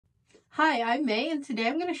Hi, I'm May, and today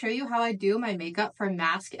I'm going to show you how I do my makeup for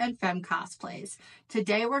Masc and Femme cosplays.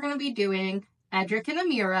 Today we're going to be doing Edric and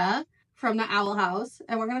Amira from the Owl House,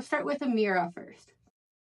 and we're going to start with Amira first.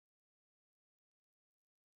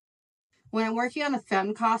 When I'm working on a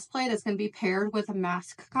Femme cosplay that's going to be paired with a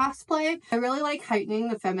Masc cosplay, I really like heightening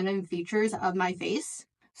the feminine features of my face.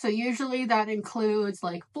 So usually that includes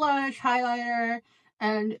like blush, highlighter,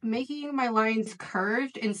 and making my lines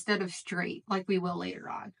curved instead of straight like we will later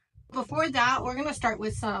on. Before that, we're going to start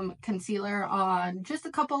with some concealer on just a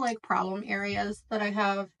couple like problem areas that I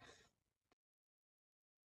have.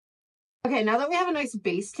 Okay, now that we have a nice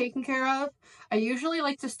base taken care of, I usually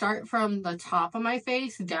like to start from the top of my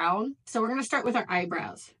face down. So we're going to start with our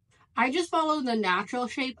eyebrows. I just follow the natural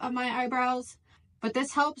shape of my eyebrows, but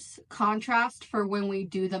this helps contrast for when we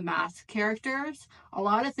do the mask characters. A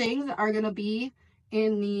lot of things are going to be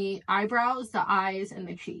in the eyebrows, the eyes, and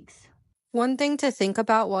the cheeks. One thing to think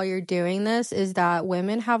about while you're doing this is that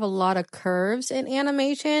women have a lot of curves in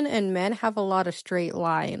animation and men have a lot of straight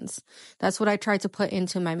lines. That's what I tried to put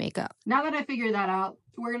into my makeup. Now that I figured that out,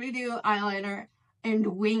 we're going to do eyeliner and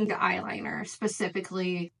winged eyeliner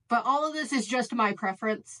specifically. But all of this is just my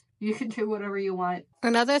preference. You can do whatever you want.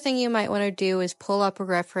 Another thing you might want to do is pull up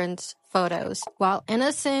reference photos. While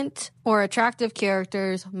innocent or attractive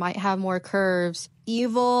characters might have more curves,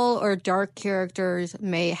 evil or dark characters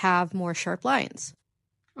may have more sharp lines.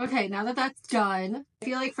 Okay, now that that's done, I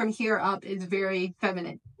feel like from here up is very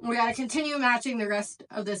feminine. We gotta continue matching the rest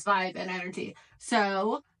of this vibe and energy.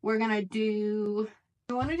 So we're gonna do...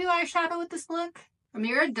 I want to do eyeshadow with this look.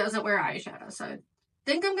 Amira doesn't wear eyeshadow, so I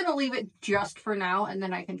think I'm gonna leave it just for now and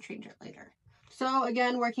then I can change it later. So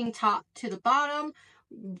again, working top to the bottom.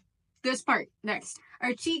 This part next.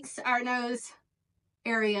 Our cheeks, our nose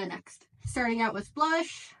area next. Starting out with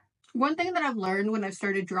blush. One thing that I've learned when I've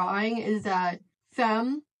started drawing is that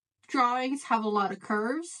Femme drawings have a lot of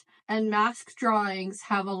curves and Masc drawings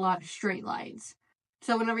have a lot of straight lines.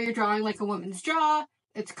 So whenever you're drawing like a woman's jaw,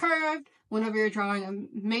 it's curved. Whenever you're drawing a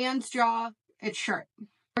man's jaw, it's sharp.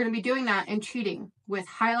 We're going to be doing that and cheating with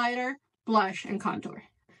highlighter, blush, and contour.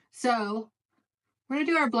 So we're going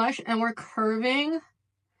to do our blush and we're curving.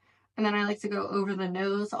 And then I like to go over the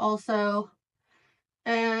nose also.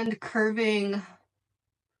 And curving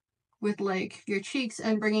with like your cheeks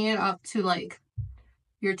and bringing it up to like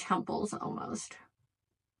your temples almost.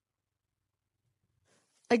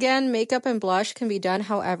 Again, makeup and blush can be done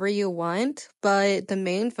however you want, but the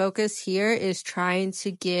main focus here is trying to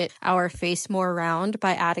get our face more round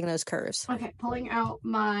by adding those curves. Okay, pulling out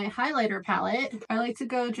my highlighter palette, I like to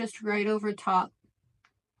go just right over top,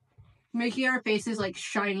 making our faces like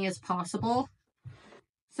shiny as possible.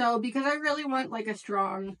 So because I really want like a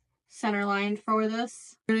strong center line for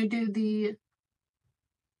this, I'm going to do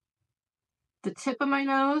the tip of my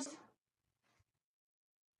nose.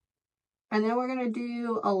 And then we're going to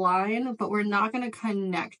do a line, but we're not going to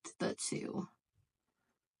connect the two.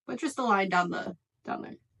 But just a line down there.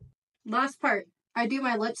 Last part, I do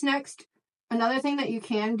my lips next. Another thing that you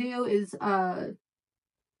can do is your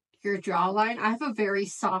jawline. I have a very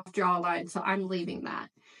soft jawline, so I'm leaving that.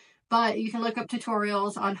 But you can look up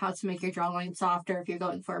tutorials on how to make your jawline softer if you're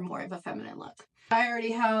going for more of a feminine look. I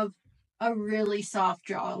already have a really soft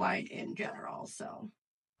jawline in general, so...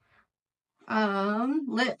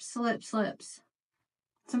 lips.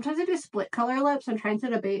 Sometimes I do split color lips. I'm trying to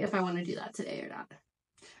debate if I want to do that today or not.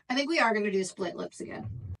 I think we are going to do split lips again.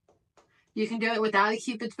 You can do it without a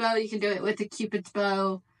Cupid's bow. You can do it with a Cupid's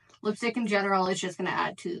bow. Lipstick in general is just going to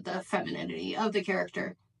add to the femininity of the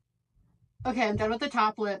character. Okay, I'm done with the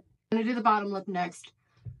top lip. I'm going to do the bottom lip next.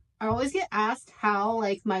 I always get asked how,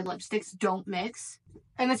 like, my lipsticks don't mix.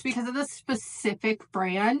 And it's because of the specific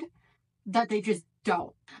brand that they just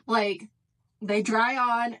don't. Like, they dry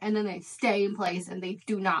on and then they stay in place and they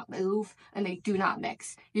do not move and they do not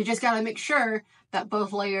mix. You just gotta make sure that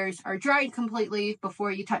both layers are dried completely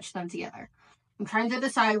before you touch them together. I'm trying to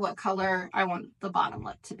decide what color I want the bottom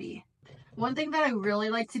lip to be. One thing that I really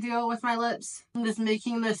like to do with my lips is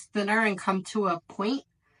making this thinner and come to a point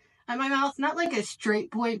at my mouth. Not like a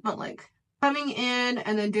straight point, but like coming in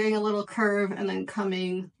and then doing a little curve and then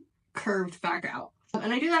coming curved back out.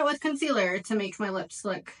 And I do that with concealer to make my lips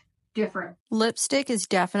look different. Lipstick is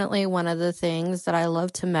definitely one of the things that I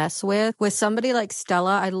love to mess with. With somebody like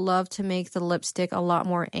Stella, I love to make the lipstick a lot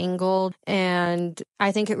more angled, and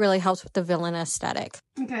I think it really helps with the villain aesthetic.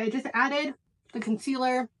 Okay, I just added the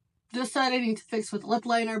concealer. This side I need to fix with lip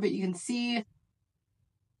liner, but you can see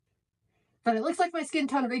that it looks like my skin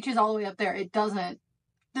tone reaches all the way up there. It doesn't.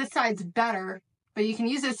 This side's better, but you can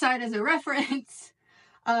use this side as a reference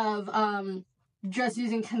of just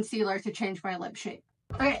using concealer to change my lip shape.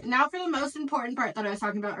 Okay, now for the most important part that I was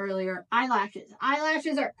talking about earlier, eyelashes.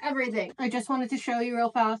 Eyelashes are everything. I just wanted to show you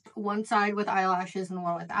real fast one side with eyelashes and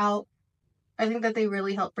one without. I think that they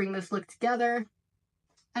really help bring this look together.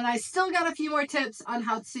 And I still got a few more tips on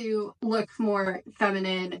how to look more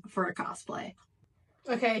feminine for a cosplay.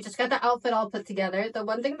 Okay, just got the outfit all put together. The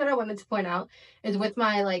one thing that I wanted to point out is with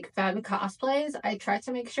my like Femme cosplays, I try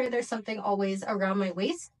to make sure there's something always around my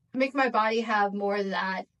waist. Make my body have more of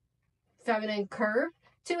that feminine curve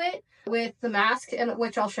to it. With the mask, and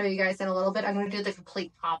which I'll show you guys in a little bit, I'm going to do the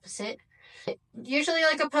complete opposite. Usually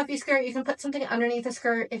like a puffy skirt, you can put something underneath the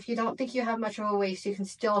skirt. If you don't think you have much of a waist, you can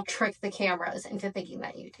still trick the cameras into thinking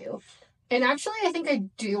that you do. And actually, I think I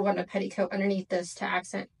do want a petticoat underneath this to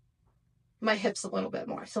accent my hips a little bit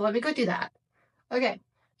more. So let me go do that. Okay,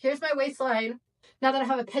 here's my waistline. Now that I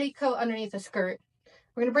have a petticoat underneath the skirt,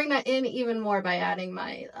 we're going to bring that in even more by adding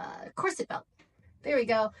my corset belt. There we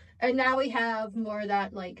go. And now we have more of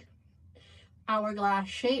that like hourglass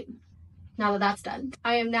shape. Now that that's done,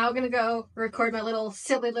 I am now going to go record my little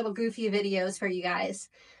silly little goofy videos for you guys.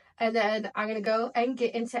 And then I'm going to go and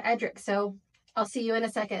get into Edric. So I'll see you in a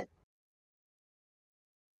second.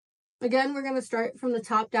 Again, we're going to start from the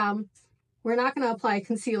top down. We're not going to apply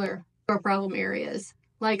concealer for problem areas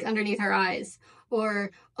like underneath her eyes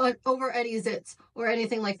or over Eddie's zits or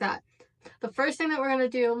anything like that. The first thing that we're going to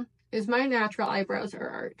do is my natural eyebrows are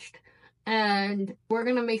arched. And we're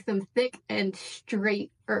going to make them thick and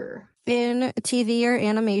straighter. In TV or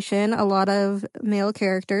animation, a lot of male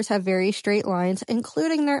characters have very straight lines,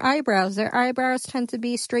 including their eyebrows. Their eyebrows tend to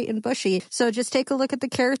be straight and bushy. So just take a look at the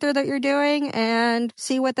character that you're doing and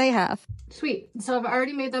see what they have. Sweet. So I've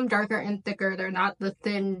already made them darker and thicker. They're not the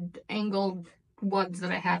thin, angled ones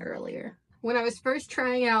that I had earlier. When I was first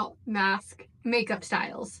trying out Masc makeup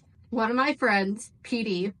styles, one of my friends,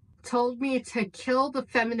 PD, told me to kill the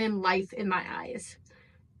feminine life in my eyes.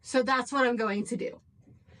 So that's what I'm going to do.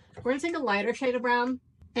 We're going to take a lighter shade of brown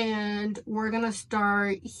and we're going to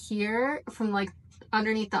start here from like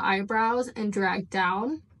underneath the eyebrows and drag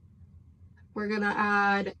down. We're going to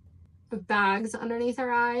add bags underneath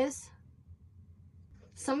our eyes.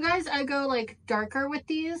 Some guys I go like darker with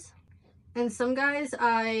these and some guys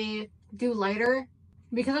I do lighter.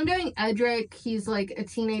 Because I'm doing Edric, he's like a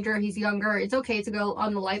teenager, he's younger, it's okay to go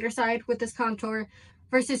on the lighter side with this contour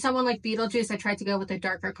versus someone like Beetlejuice, I tried to go with a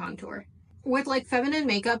darker contour. With like feminine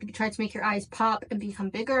makeup, you try to make your eyes pop and become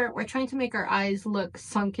bigger. We're trying to make our eyes look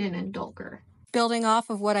sunken and duller. Building off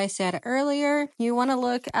of what I said earlier, you want to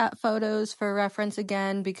look at photos for reference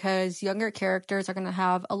again because younger characters are going to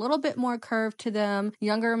have a little bit more curve to them.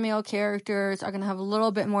 Younger male characters are going to have a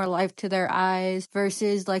little bit more life to their eyes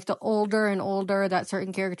versus like the older and older that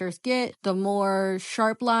certain characters get, the more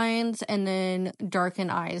sharp lines and then darkened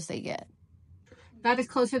eyes they get. That is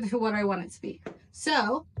closer to what I want it to be.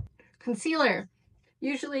 So, concealer.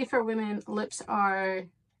 Usually for women, lips are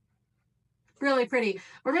really pretty.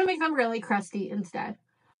 We're going to make them really crusty instead.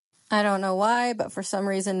 I don't know why, but for some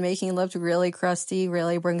reason making lips really crusty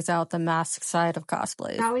really brings out the Masc side of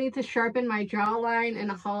cosplay. Now we need to sharpen my jawline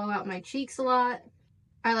and hollow out my cheeks a lot.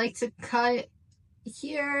 I like to cut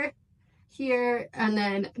here, here, and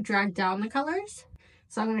then drag down the colors.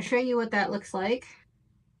 So I'm going to show you what that looks like.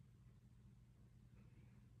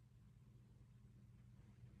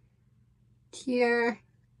 Here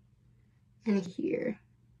and here.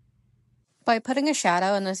 By putting a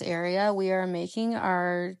shadow in this area, we are making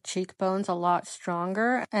our cheekbones a lot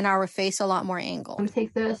stronger and our face a lot more angled. I'm going to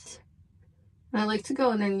take this, and I like to go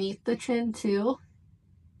underneath the chin too,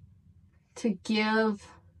 to give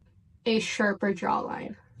a sharper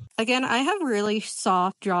jawline. Again, I have really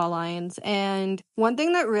soft jawlines, and one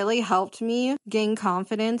thing that really helped me gain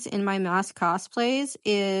confidence in my Masc cosplays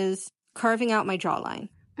is carving out my jawline.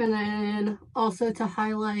 And then also to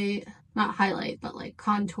highlight, not highlight, but like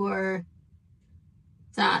contour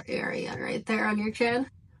that area right there on your chin.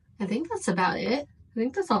 I think that's about it. I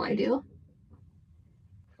think that's all I do.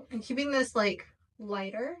 I'm keeping this like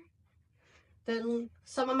lighter than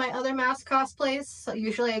some of my other Masc cosplays. So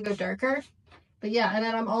usually I go darker. But yeah, and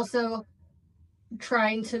then I'm also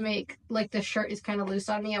trying to make like the shirt is kind of loose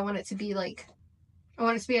on me. I want it to be like, I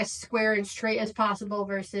want it to be as square and straight as possible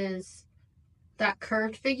versus that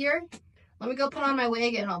curved figure. Let me go put on my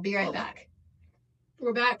wig and I'll be right back.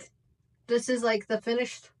 We're back. This is like the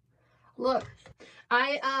finished look.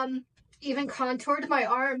 I even contoured my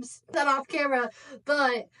arms, not off camera,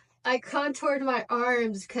 but I contoured my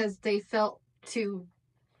arms because they felt too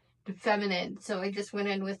feminine. So I just went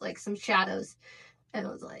in with like some shadows and I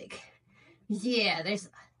was like, yeah,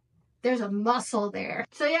 there's a muscle there.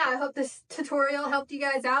 So yeah, I hope this tutorial helped you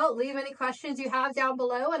guys out. Leave any questions you have down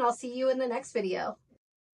below and I'll see you in the next video.